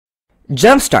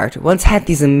JumpStart once had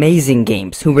these amazing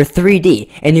games who were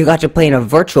 3D, and you got to play in a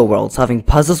virtual world solving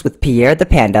puzzles with Pierre the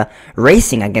Panda,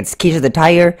 racing against Keisha the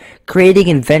Tiger, creating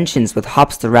inventions with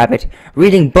Hops the Rabbit,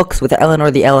 reading books with Eleanor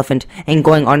the Elephant, and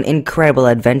going on incredible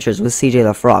adventures with CJ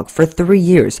the Frog for 3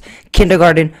 years,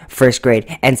 kindergarten, 1st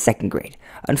grade, and 2nd grade.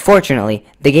 Unfortunately,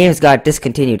 the games got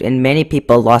discontinued and many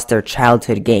people lost their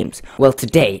childhood games. Well,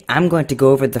 today, I'm going to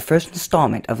go over the first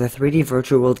installment of the 3D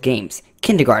Virtual World games,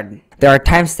 Kindergarten. There are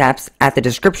timestamps at the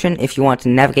description if you want to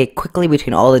navigate quickly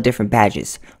between all the different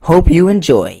badges. Hope you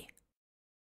enjoy!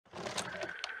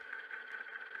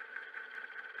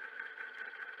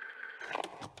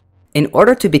 In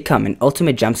order to become an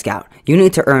Ultimate Jump Scout, you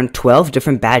need to earn 12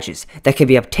 different badges that can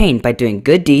be obtained by doing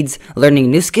good deeds,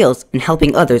 learning new skills, and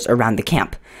helping others around the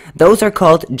camp. Those are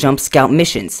called Jump Scout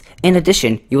missions. In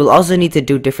addition, you will also need to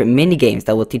do different mini-games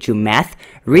that will teach you math,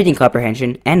 reading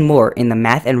comprehension, and more in the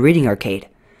Math and Reading Arcade.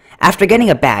 After getting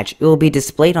a badge, it will be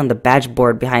displayed on the badge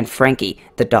board behind Frankie,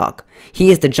 the dog.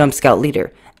 He is the Jump Scout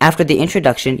leader. After the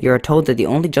introduction, you are told that the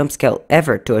only Jump Scout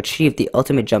ever to achieve the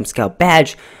Ultimate Jump Scout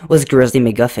badge was Grizzly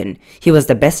McGuffin. He was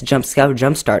the best Jump Scout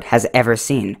JumpStart has ever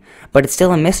seen, but it's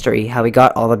still a mystery how he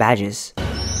got all the badges.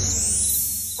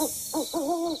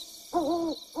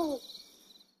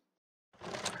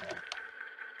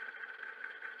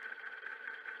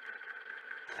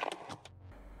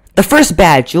 The first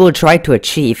badge you will try to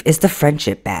achieve is the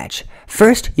Friendship Badge.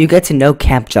 First, you get to know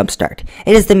Camp JumpStart.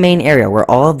 It is the main area where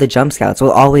all of the Jump Scouts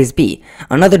will always be.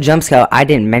 Another Jump Scout I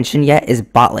didn't mention yet is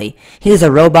Botley. He is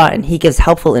a robot and he gives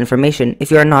helpful information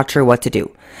if you are not sure what to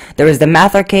do. There is the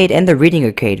Math Arcade and the Reading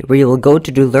Arcade where you will go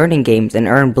to do learning games and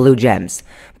earn blue gems.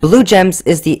 Blue gems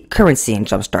is the currency in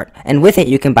JumpStart, and with it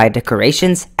you can buy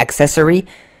decorations, accessory,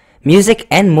 music,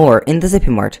 and more in the Zippy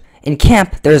Mart. In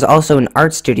camp, there is also an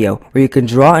art studio where you can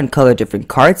draw and color different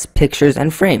cards, pictures,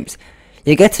 and frames.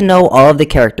 You get to know all of the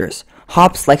characters.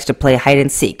 Hops likes to play hide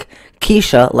and seek.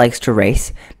 Keisha likes to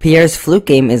race. Pierre's flute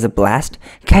game is a blast.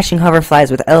 Catching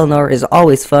hoverflies with Eleanor is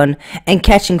always fun. And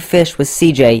catching fish with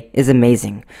CJ is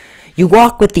amazing. You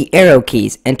walk with the arrow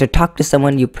keys, and to talk to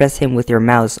someone you press him with your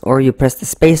mouse or you press the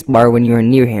space bar when you are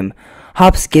near him.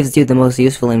 Hops gives you the most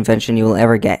useful invention you will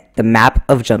ever get, the Map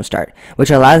of JumpStart, which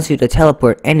allows you to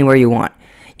teleport anywhere you want.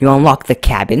 You unlock the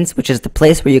Cabins, which is the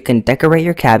place where you can decorate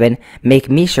your cabin, make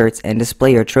me-shirts, and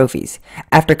display your trophies.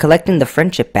 After collecting the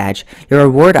Friendship Badge, your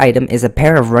reward item is a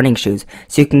pair of running shoes,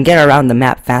 so you can get around the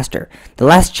map faster. The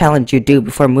last challenge you do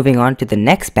before moving on to the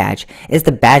next badge is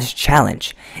the Badge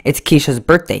Challenge. It's Keisha's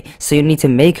birthday, so you need to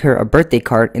make her a birthday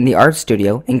card in the art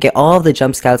studio and get all of the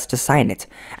Jump Scouts to sign it.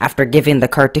 After giving the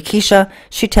card to Keisha,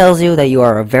 she tells you that you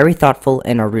are a very thoughtful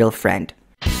and a real friend.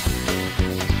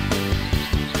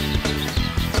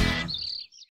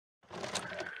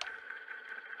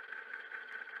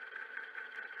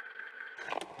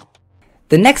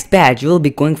 The next badge you will be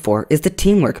going for is the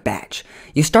Teamwork Badge.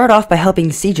 You start off by helping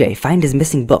CJ find his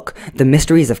missing book, The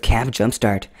Mysteries of Camp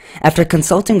JumpStart. After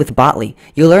consulting with Botley,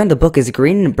 you learn the book is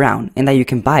green and brown and that you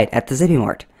can buy it at the Zippy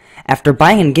Mart. After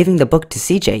buying and giving the book to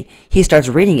CJ, he starts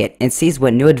reading it and sees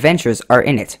what new adventures are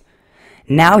in it.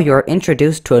 Now you are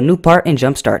introduced to a new part in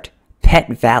JumpStart, Pet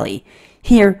Valley.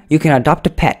 Here, you can adopt a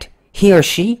pet. He or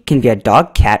she can be a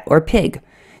dog, cat, or pig.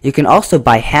 You can also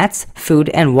buy hats, food,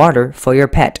 and water for your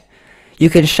pet. You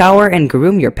can shower and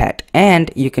groom your pet, and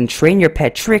you can train your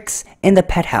pet Trix in the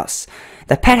pet house.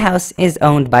 The pet house is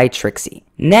owned by Trixie.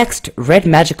 Next, red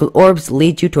magical orbs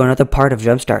lead you to another part of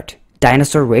JumpStart,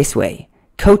 Dinosaur Raceway.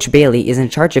 Coach Bailey is in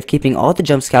charge of keeping all the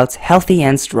Jump Scouts healthy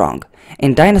and strong.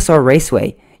 In Dinosaur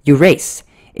Raceway, you race.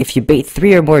 If you beat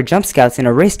 3 or more Jump Scouts in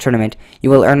a race tournament,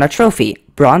 you will earn a trophy,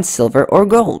 bronze, silver, or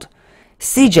gold.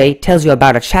 CJ tells you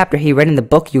about a chapter he read in the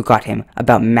book you got him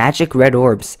about magic red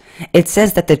orbs. It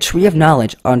says that the Tree of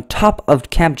Knowledge on top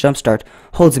of Camp JumpStart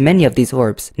holds many of these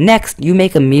orbs. Next, you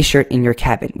make a me-shirt in your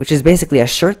cabin, which is basically a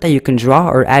shirt that you can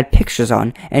draw or add pictures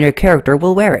on, and your character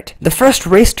will wear it. The first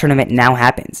race tournament now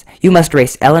happens. You must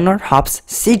race Eleanor, Hops,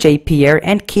 CJ, Pierre,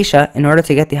 and Keisha in order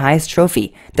to get the highest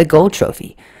trophy, the gold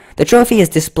trophy. The trophy is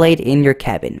displayed in your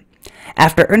cabin.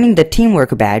 After earning the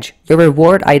Teamwork Badge, your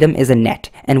reward item is a net,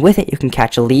 and with it you can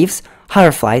catch leaves,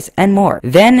 hoverflies, and more.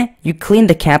 Then, you clean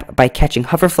the camp by catching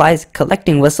hoverflies,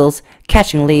 collecting whistles,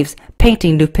 catching leaves,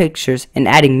 painting new pictures, and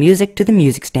adding music to the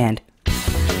music stand.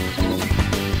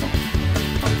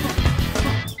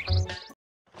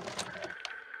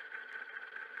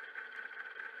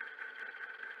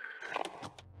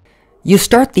 You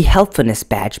start the Helpfulness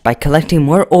Badge by collecting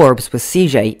more orbs with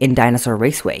CJ in Dinosaur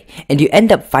Raceway, and you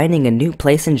end up finding a new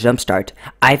place in JumpStart,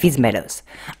 Ivy's Meadows.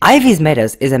 Ivy's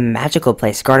Meadows is a magical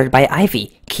place guarded by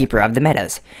Ivy, Keeper of the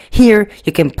Meadows. Here,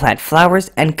 you can plant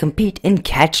flowers and compete in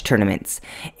catch tournaments.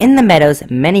 In the meadows,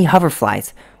 many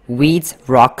hoverflies, weeds,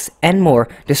 rocks, and more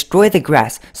destroy the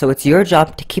grass, so it's your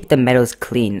job to keep the meadows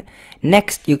clean.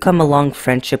 Next, you come along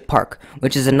Friendship Park,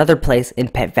 which is another place in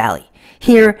Pet Valley.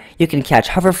 Here, you can catch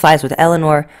hoverflies with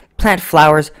Eleanor, plant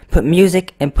flowers, put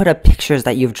music, and put up pictures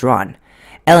that you've drawn.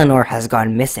 Eleanor has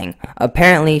gone missing.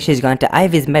 Apparently, she's gone to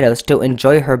Ivy's Meadows to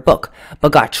enjoy her book,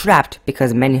 but got trapped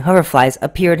because many hoverflies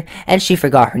appeared and she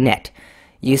forgot her net.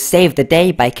 You save the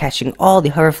day by catching all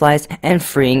the hoverflies and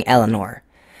freeing Eleanor.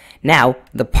 Now,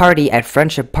 the party at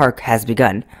Friendship Park has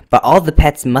begun, but all the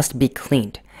pets must be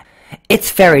cleaned.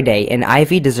 It's Fairy Day and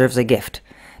Ivy deserves a gift.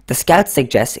 The scouts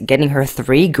suggest getting her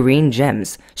 3 green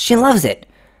gems. She loves it.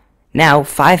 Now,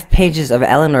 5 pages of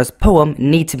Eleanor's poem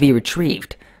need to be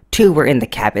retrieved. 2 were in the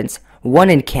cabins, 1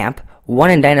 in camp, 1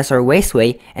 in Dinosaur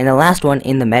Raceway, and the last one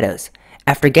in the meadows.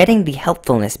 After getting the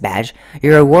Helpfulness Badge,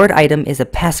 your reward item is a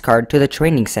pass card to the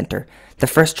training center. The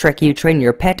first trick you train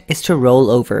your pet is to roll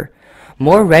over.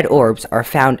 More red orbs are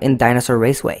found in Dinosaur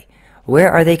Raceway.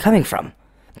 Where are they coming from?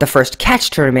 The first catch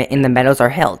tournament in the meadows are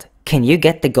held. Can you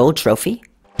get the gold trophy?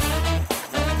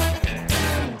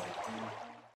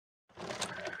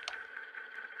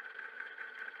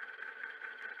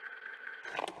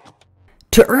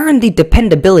 To earn the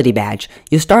Dependability Badge,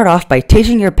 you start off by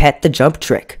teaching your pet the jump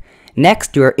trick.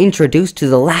 Next, you are introduced to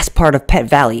the last part of Pet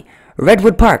Valley,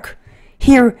 Redwood Park.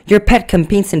 Here, your pet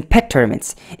competes in pet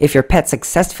tournaments. If your pet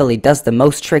successfully does the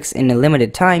most tricks in a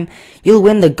limited time, you'll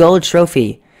win the gold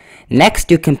trophy. Next,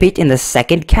 you compete in the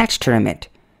second catch tournament.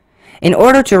 In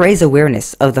order to raise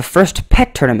awareness of the first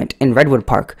pet tournament in Redwood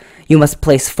Park, you must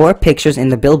place 4 pictures in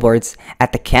the billboards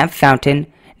at the camp fountain,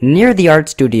 near the art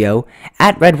studio,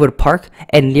 at Redwood Park,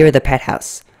 and near the pet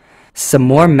house. Some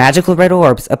more magical red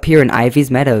orbs appear in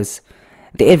Ivy's Meadows.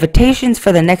 The invitations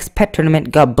for the next pet tournament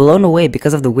got blown away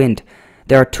because of the wind.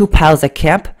 There are 2 piles at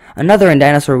camp, another in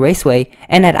Dinosaur Raceway,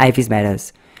 and at Ivy's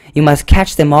Meadows. You must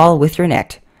catch them all with your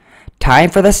net.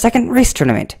 Time for the second race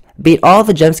tournament. Beat all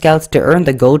the Jump Scouts to earn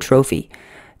the gold trophy.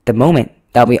 The moment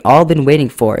that we all been waiting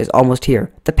for is almost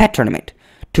here, the pet tournament.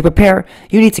 To prepare,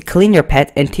 you need to clean your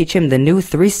pet and teach him the new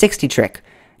 360 trick.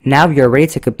 Now you're ready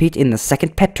to compete in the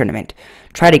second pet tournament.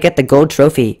 Try to get the gold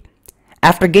trophy.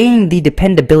 After gaining the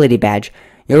Dependability Badge,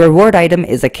 your reward item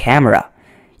is a camera.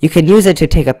 You can use it to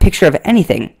take a picture of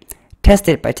anything. Test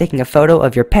it by taking a photo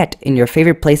of your pet in your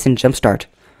favorite place in JumpStart.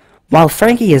 While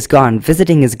Frankie is gone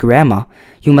visiting his grandma,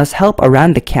 you must help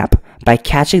around the camp by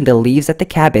catching the leaves at the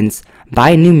cabins,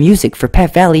 buy new music for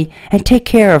Pet Valley, and take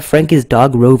care of Frankie's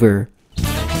dog Rover.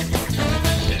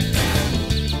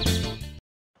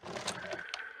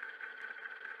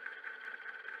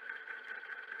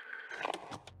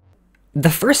 The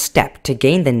first step to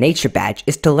gain the Nature Badge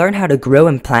is to learn how to grow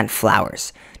and plant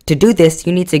flowers. To do this,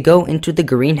 you need to go into the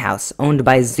greenhouse owned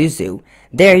by WOWZA.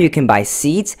 There you can buy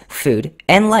seeds, food,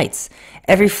 and lights.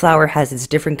 Every flower has its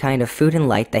different kind of food and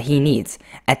light that he needs.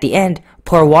 At the end,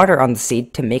 pour water on the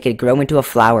seed to make it grow into a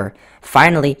flower.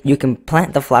 Finally, you can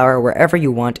plant the flower wherever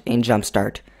you want in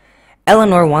JumpStart.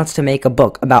 Eleanor wants to make a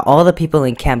book about all the people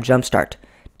in Camp JumpStart.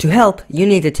 To help, you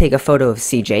need to take a photo of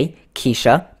CJ,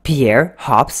 Keisha, Pierre,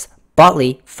 Hops,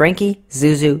 Botley, Frankie,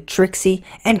 Zuzu, Trixie,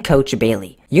 and Coach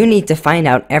Bailey. You need to find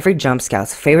out every Jump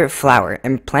Scout's favorite flower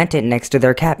and plant it next to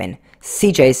their cabin.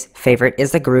 CJ's favorite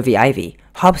is the Groovy Ivy,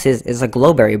 Hops's is a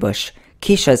Glowberry Bush,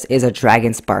 Keisha's is a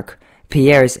Dragon Spark,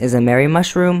 Pierre's is a Merry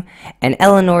Mushroom, and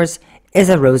Eleanor's is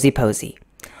a Rosy Posy.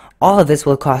 All of this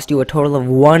will cost you a total of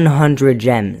 100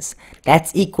 gems.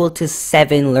 That's equal to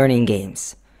 7 learning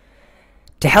games.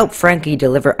 To help Frankie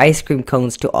deliver ice cream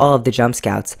cones to all of the Jump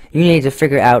Scouts, you need to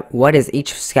figure out what is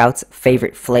each Scout's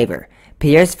favorite flavor.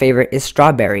 Pierre's favorite is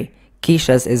strawberry,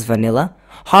 Keisha's is vanilla,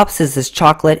 Hops's is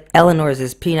chocolate, Eleanor's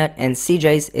is peanut, and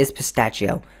CJ's is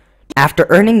pistachio. After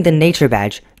earning the Nature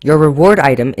Badge, your reward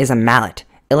item is a mallet.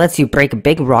 It lets you break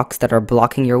big rocks that are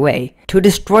blocking your way. To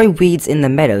destroy weeds in the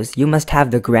meadows, you must have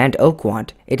the Grand Oak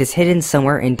Wand. It is hidden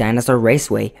somewhere in Dinosaur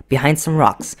Raceway, behind some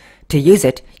rocks. To use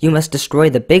it, you must destroy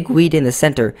the big weed in the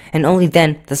center, and only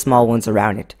then the small ones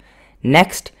around it.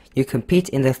 Next, you compete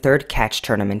in the third catch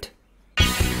tournament.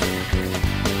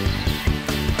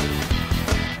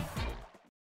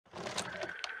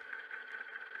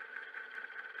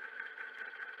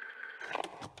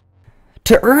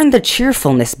 To earn the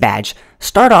Cheerfulness Badge,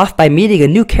 start off by meeting a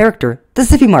new character, the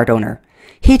Zippy Mart owner.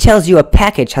 He tells you a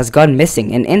package has gone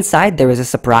missing and inside there is a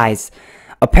surprise.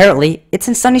 Apparently, it's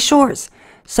in Sunny Shores.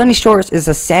 Sunny Shores is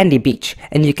a sandy beach,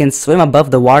 and you can swim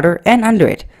above the water and under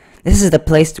it. This is the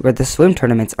place where the swim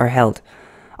tournaments are held.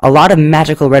 A lot of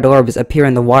magical red orbs appear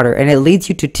in the water, and it leads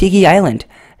you to Tiki Island.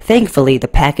 Thankfully, the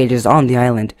package is on the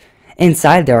island.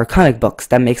 Inside, there are comic books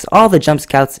that makes all the Jump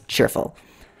Scouts cheerful.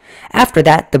 After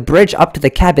that, the bridge up to the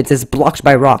cabins is blocked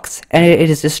by rocks, and it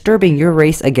is disturbing your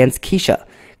race against Keisha.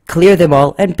 Clear them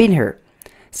all and beat her.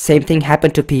 Same thing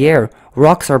happened to Pierre.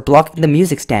 Rocks are blocking the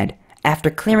music stand. After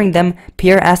clearing them,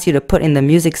 Pierre asks you to put in the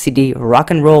music CD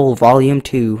Rock and Roll Volume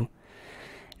 2.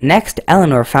 Next,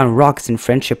 Eleanor found rocks in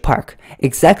Friendship Park,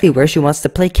 exactly where she wants to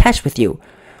play catch with you.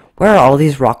 Where are all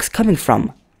these rocks coming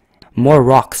from? More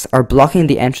rocks are blocking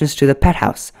the entrance to the pet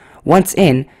house. Once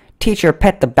in, teach your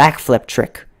pet the backflip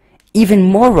trick. Even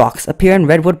more rocks appear in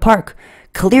Redwood Park.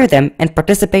 Clear them and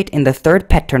participate in the 3rd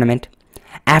pet tournament.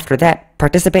 After that,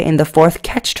 participate in the 4th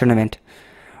catch tournament.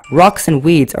 Rocks and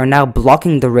weeds are now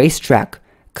blocking the racetrack.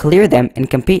 Clear them and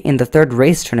compete in the 3rd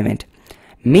race tournament.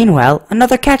 Meanwhile,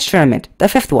 another catch tournament, the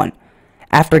 5th one.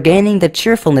 After gaining the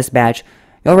Cheerfulness Badge,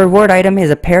 your reward item is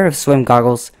a pair of swim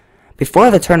goggles.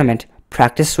 Before the tournament,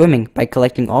 practice swimming by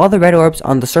collecting all the red orbs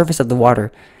on the surface of the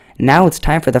water. Now it's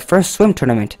time for the first swim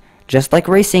tournament. Just like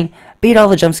racing, beat all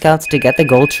the Jump Scouts to get the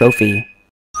gold trophy.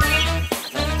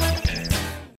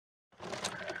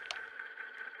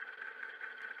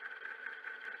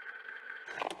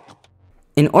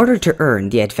 In order to earn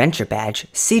the Adventure Badge,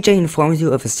 CJ informs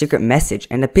you of a secret message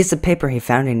and a piece of paper he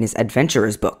found in his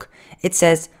Adventurer's book. It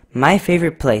says, "My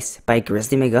Favorite Place" by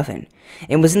Grizzly McGuffin.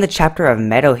 It was in the chapter of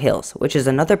Meadow Hills, which is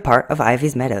another part of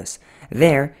Ivy's Meadows.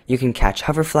 There, you can catch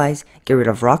hoverflies, get rid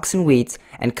of rocks and weeds,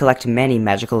 and collect many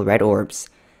magical red orbs.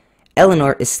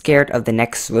 Eleanor is scared of the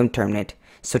next swim tournament,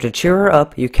 so to cheer her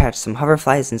up, you catch some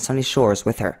hoverflies in Sunny Shores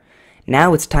with her.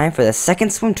 Now it's time for the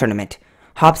 2nd swim tournament.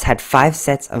 Hops had 5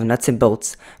 sets of nuts and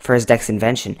bolts for his deck's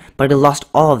invention, but he lost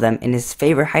all of them in his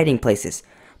favorite hiding places.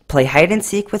 Play hide and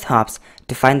seek with Hops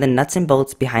to find the nuts and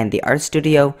bolts behind the art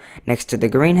studio, next to the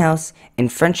greenhouse, in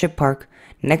Friendship Park,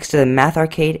 next to the math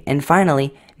arcade, and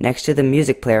finally, next to the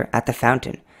music player at the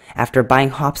fountain. After buying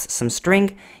Hops some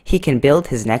string, he can build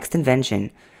his next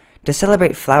invention. To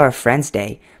celebrate Flower Friends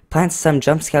Day, plant some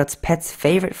Jump Scouts' pets'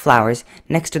 favorite flowers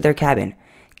next to their cabin.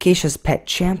 Keisha's pet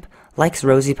Champ likes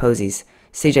rosy posies.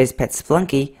 CJ's pet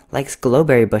Splunky likes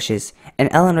glowberry bushes, and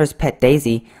Eleanor's pet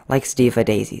Daisy likes diva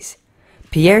daisies.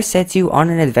 Pierre sets you on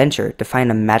an adventure to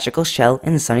find a magical shell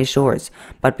in Sunny Shores,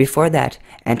 but before that,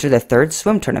 enter the 3rd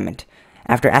swim tournament.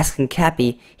 After asking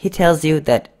Cappy, he tells you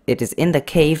that it is in the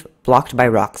cave blocked by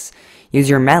rocks. Use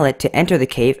your mallet to enter the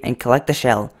cave and collect the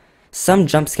shell. Some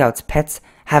Jump Scouts' pets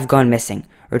have gone missing.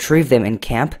 Retrieve them in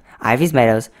Camp, Ivy's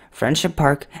Meadows, Friendship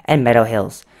Park, and Meadow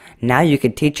Hills. Now you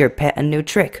can teach your pet a new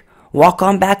trick. Walk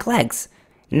on back legs.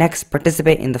 Next,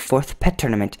 participate in the 4th pet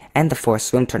tournament and the 4th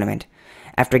swim tournament.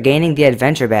 After gaining the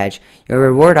Adventure Badge, your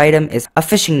reward item is a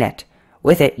fishing net.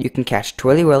 With it, you can catch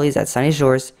twirly-whirlies at Sunny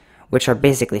Shores, which are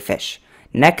basically fish.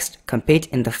 Next, compete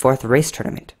in the 4th race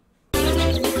tournament.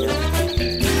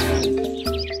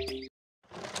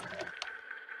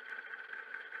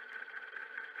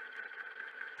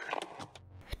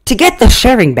 To get the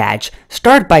Sharing Badge,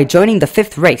 start by joining the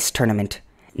 5th race tournament.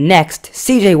 Next,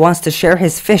 CJ wants to share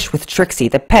his fish with Trixie,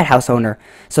 the pet house owner,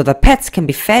 so the pets can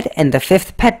be fed and the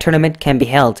 5th pet tournament can be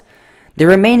held. The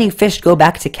remaining fish go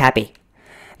back to Cappy.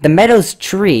 The Meadows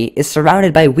tree is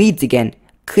surrounded by weeds again.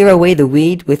 Clear away the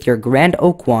weed with your grand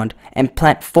oak wand and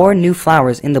plant 4 new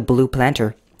flowers in the blue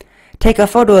planter. Take a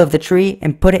photo of the tree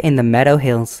and put it in the Meadow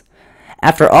Hills.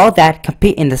 After all that,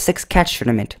 compete in the 6th catch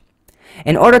tournament.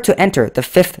 In order to enter the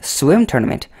 5th swim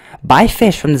tournament, buy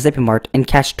fish from the Zippy Mart and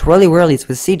catch twirly-whirlies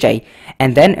with CJ,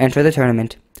 and then enter the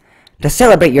tournament. To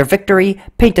celebrate your victory,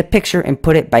 paint a picture and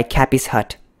put it by Cappy's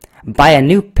hut. Buy a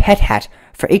new pet hat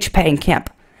for each pet in camp.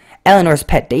 Eleanor's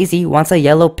pet Daisy wants a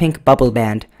yellow-pink bubble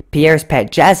band. Pierre's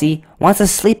pet Jazzy wants a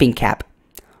sleeping cap.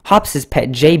 Hops'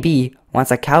 pet JB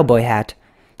wants a cowboy hat.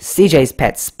 CJ's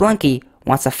pet Splunky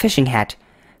wants a fishing hat.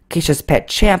 Keisha's pet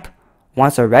Champ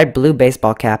wants a red-blue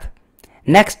baseball cap.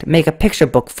 Next, make a picture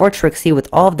book for Trixie with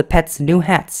all of the pet's new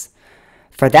hats.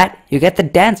 For that, you get the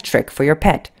dance trick for your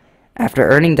pet. After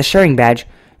earning the Sharing Badge,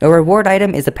 your reward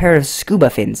item is a pair of scuba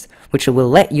fins, which will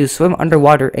let you swim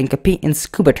underwater and compete in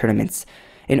scuba tournaments.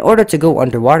 In order to go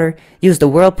underwater, use the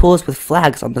whirlpools with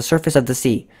flags on the surface of the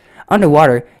sea.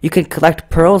 Underwater, you can collect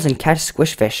pearls and catch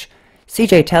squishfish.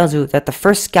 CJ tells you that the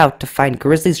first scout to find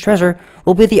Grizzly's treasure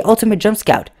will be the ultimate Jump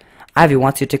Scout. Ivy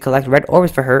wants you to collect red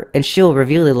orbs for her, and she'll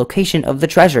reveal the location of the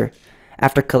treasure.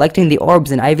 After collecting the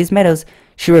orbs in Ivy's Meadows,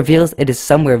 she reveals it is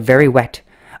somewhere very wet.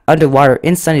 Underwater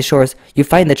in Sunny Shores, you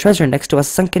find the treasure next to a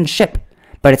sunken ship,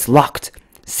 but it's locked.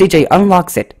 CJ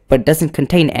unlocks it, but doesn't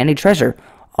contain any treasure.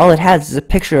 All it has is a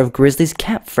picture of Grizzly's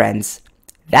cat friends.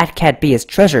 That can't be his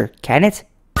treasure, can it?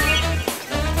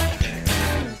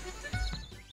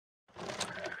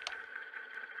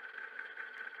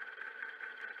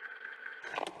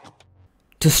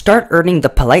 To start earning the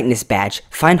Politeness Badge,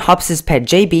 find Hops' pet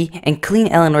JB and clean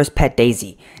Eleanor's pet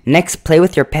Daisy. Next, play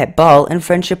with your pet Ball in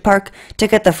Friendship Park to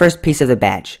get the first piece of the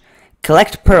badge.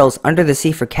 Collect pearls under the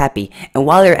sea for Cappy, and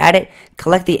while you're at it,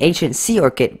 collect the ancient sea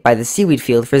orchid by the seaweed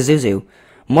field for Zuzu.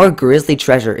 More grizzly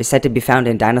treasure is said to be found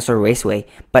in Dinosaur Raceway,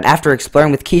 but after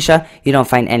exploring with Keisha, you don't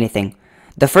find anything.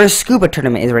 The first scuba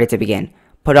tournament is ready to begin.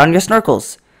 Put on your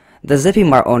snorkels. The Zippy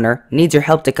Mart owner needs your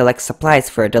help to collect supplies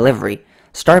for a delivery.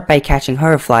 Start by catching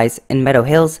hoverflies in Meadow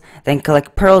Hills, then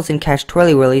collect pearls and catch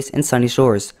twirly-whirlies in Sunny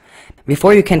Shores.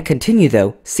 Before you can continue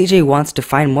though, CJ wants to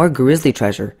find more grizzly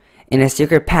treasure. In a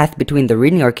secret path between the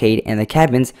reading arcade and the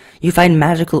cabins, you find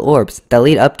magical orbs that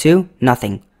lead up to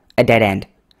nothing, a dead end.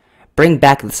 Bring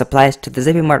back the supplies to the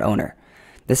Zippy Mart owner.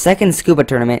 The second scuba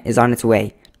tournament is on its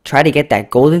way. Try to get that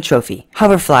golden trophy.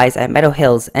 Hoverflies at Meadow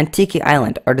Hills and Tiki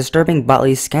Island are disturbing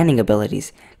Botley's scanning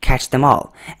abilities. Catch them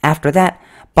all. After that,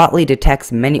 Botley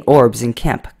detects many orbs in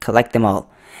camp. Collect them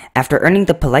all. After earning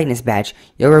the Politeness Badge,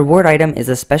 your reward item is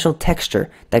a special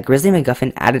texture that Grizzly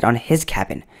McGuffin added on his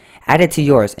cabin. Add it to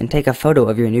yours and take a photo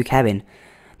of your new cabin.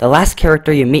 The last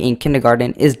character you meet in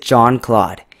kindergarten is John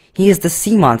Claude. He is the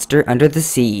sea monster under the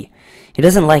sea. He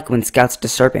doesn't like when scouts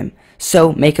disturb him,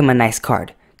 so make him a nice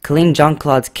card. Clean John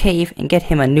Claude's cave and get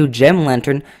him a new gem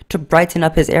lantern to brighten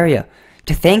up his area.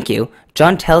 To thank you,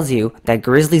 John tells you that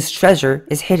Grizzly's treasure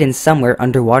is hidden somewhere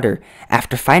underwater.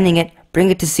 After finding it, bring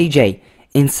it to CJ.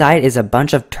 Inside is a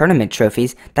bunch of tournament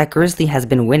trophies that Grizzly has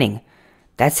been winning.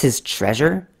 That's his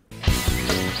treasure?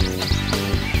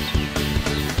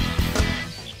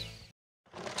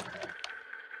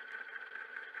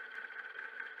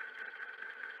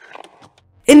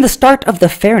 In the start of the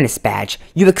Fairness Badge,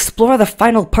 you explore the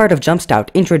final part of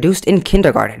JumpStart introduced in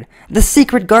kindergarten, the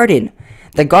secret garden.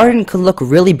 The garden could look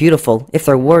really beautiful if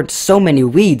there weren't so many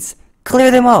weeds.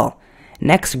 Clear them all.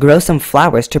 Next, grow some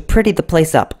flowers to pretty the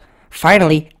place up.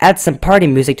 Finally, add some party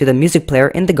music to the music player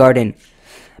in the garden.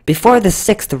 Before the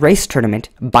 6th race tournament,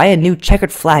 buy a new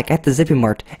checkered flag at the Zippy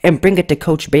Mart and bring it to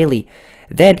Coach Bailey.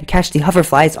 Then catch the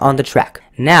hoverflies on the track.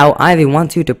 Now Ivy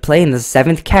wants you to play in the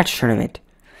 7th catch tournament.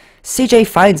 CJ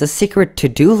finds a secret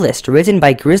to-do list written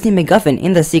by Grizzly McGuffin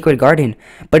in the secret garden,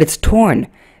 but it's torn.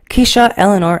 Keisha,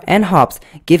 Eleanor, and Hops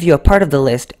give you a part of the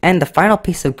list, and the final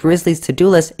piece of Grizzly's to-do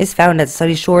list is found at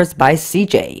Sunny Shores by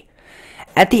CJ.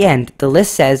 At the end, the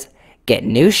list says, get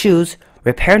new shoes,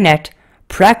 repair net,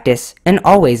 practice, and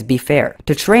always be fair.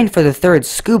 To train for the 3rd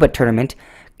scuba tournament,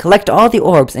 collect all the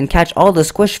orbs and catch all the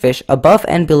squish fish above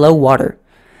and below water.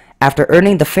 After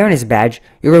earning the Fairness Badge,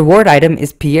 your reward item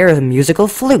is Pierre's musical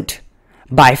flute.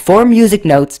 Buy 4 music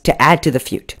notes to add to the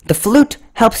flute. The flute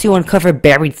helps you uncover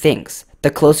buried things.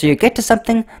 The closer you get to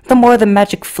something, the more the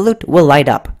magic flute will light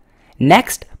up.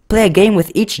 Next, play a game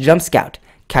with each Jump Scout.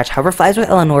 Catch hoverflies with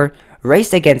Eleanor,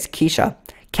 race against Keisha,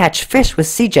 catch fish with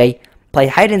CJ, play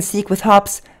hide and seek with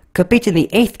Hops, compete in the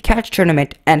 8th catch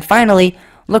tournament, and finally,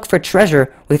 look for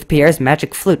treasure with Pierre's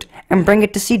magic flute and bring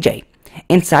it to CJ.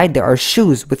 Inside there are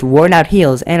shoes with worn out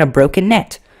heels and a broken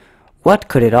net. What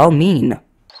could it all mean?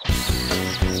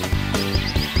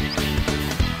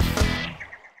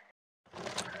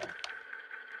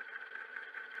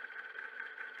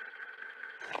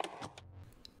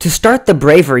 To start the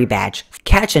Bravery Badge,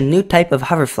 catch a new type of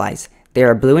hoverflies. They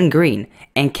are blue and green,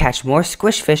 and catch more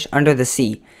squish fish under the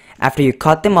sea. After you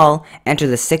caught them all, enter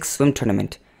the 6th swim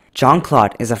tournament. John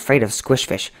Claude is afraid of squish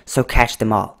fish, so catch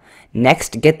them all.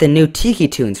 Next, get the new Tiki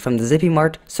tunes from the Zippy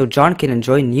Mart so John can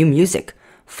enjoy new music.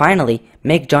 Finally,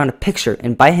 make John a picture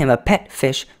and buy him a pet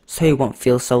fish so he won't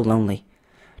feel so lonely.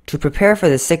 To prepare for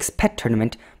the 6th pet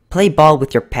tournament, play ball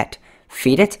with your pet,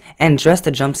 feed it, and dress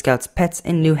the Jump Scouts' pets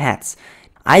in new hats.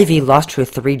 Ivy lost her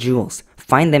 3 jewels.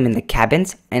 Find them in the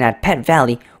cabins and at Pet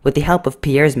Valley with the help of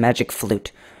Pierre's magic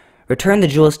flute. Return the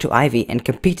jewels to Ivy and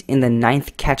compete in the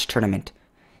 9th catch tournament.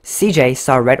 CJ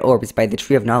saw red orbs by the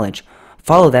Tree of Knowledge.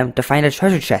 Follow them to find a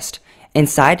treasure chest.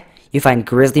 Inside, you find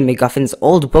Grizzly McGuffin's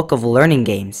old book of learning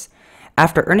games.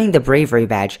 After earning the Bravery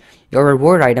Badge, your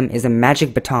reward item is a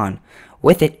magic baton.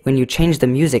 With it, when you change the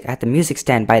music at the music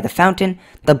stand by the fountain,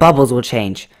 the bubbles will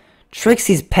change.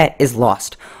 Trixie's pet is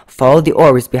lost. Follow the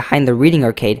orbs behind the reading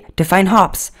arcade to find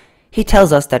Hops. He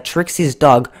tells us that Trixie's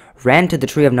dog ran to the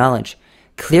Tree of Knowledge.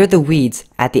 Clear the weeds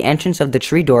at the entrance of the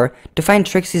tree door to find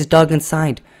Trixie's dog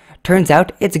inside. Turns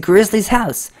out it's Grizzly's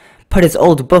house. Put his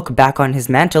old book back on his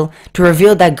mantle to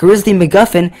reveal that Grizzly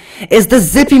McGuffin is the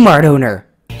Zippy Mart owner.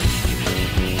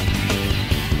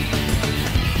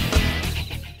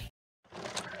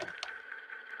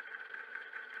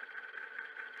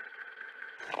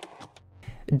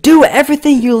 Do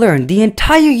everything you learned the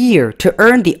entire year to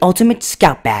earn the Ultimate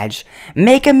Scout Badge.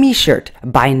 Make a me-shirt,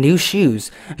 buy new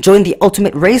shoes, join the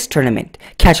Ultimate Race Tournament,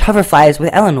 catch hoverflies with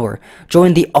Eleanor,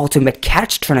 join the Ultimate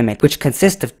Catch Tournament, which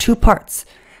consists of 2 parts.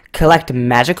 Collect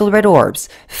magical red orbs,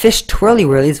 fish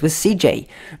twirly-whirlies with CJ,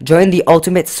 join the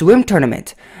Ultimate Swim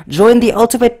Tournament, join the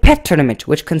Ultimate Pet Tournament,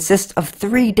 which consists of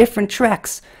 3 different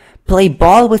tracks. Play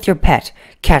ball with your pet,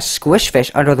 catch squishfish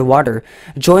under the water,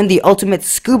 join the Ultimate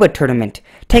Scuba Tournament,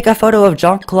 take a photo of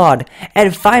Jean-Claude,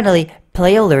 and finally,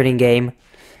 play a learning game.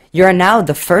 You are now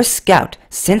the first scout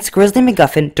since Grizzly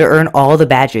McGuffin to earn all the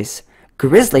badges.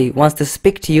 Grizzly wants to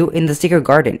speak to you in the Secret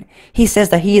Garden. He says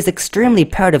that he is extremely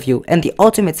proud of you and the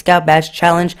Ultimate Scout Badge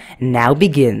Challenge now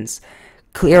begins.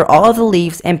 Clear all the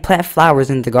leaves and plant flowers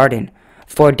in the garden.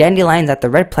 4 dandelions at the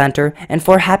red planter and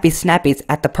 4 happy snappies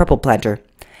at the purple planter.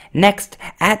 Next,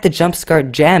 add the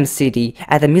JumpStart Jam CD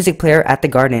at the music player at the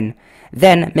garden.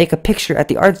 Then, make a picture at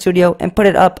the art studio and put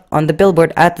it up on the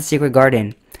billboard at the Secret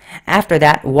Garden. After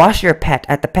that, wash your pet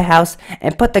at the pet house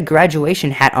and put the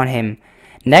graduation hat on him.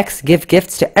 Next, give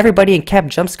gifts to everybody in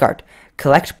Camp JumpStart.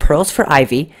 Collect pearls for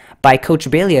Ivy, buy Coach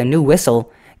Bailey a new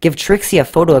whistle, give Trixie a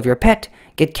photo of your pet,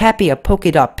 get Cappy a polka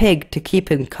dot pig to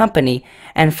keep him company,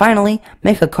 and finally,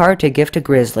 make a card to give to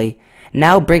Grizzly.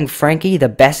 Now bring Frankie the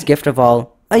best gift of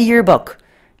all, a yearbook.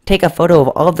 Take a photo of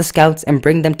all the scouts and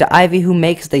bring them to Ivy, who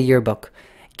makes the yearbook.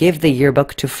 Give the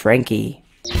yearbook to Frankie.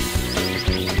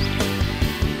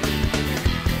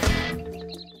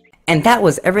 And that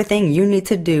was everything you need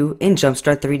to do in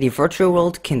JumpStart 3D Virtual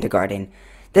World Kindergarten.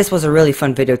 This was a really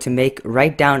fun video to make.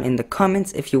 Write down in the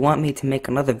comments if you want me to make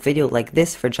another video like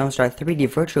this for JumpStart 3D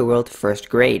Virtual World 1st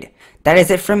grade. That is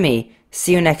it from me.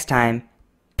 See you next time.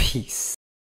 Peace.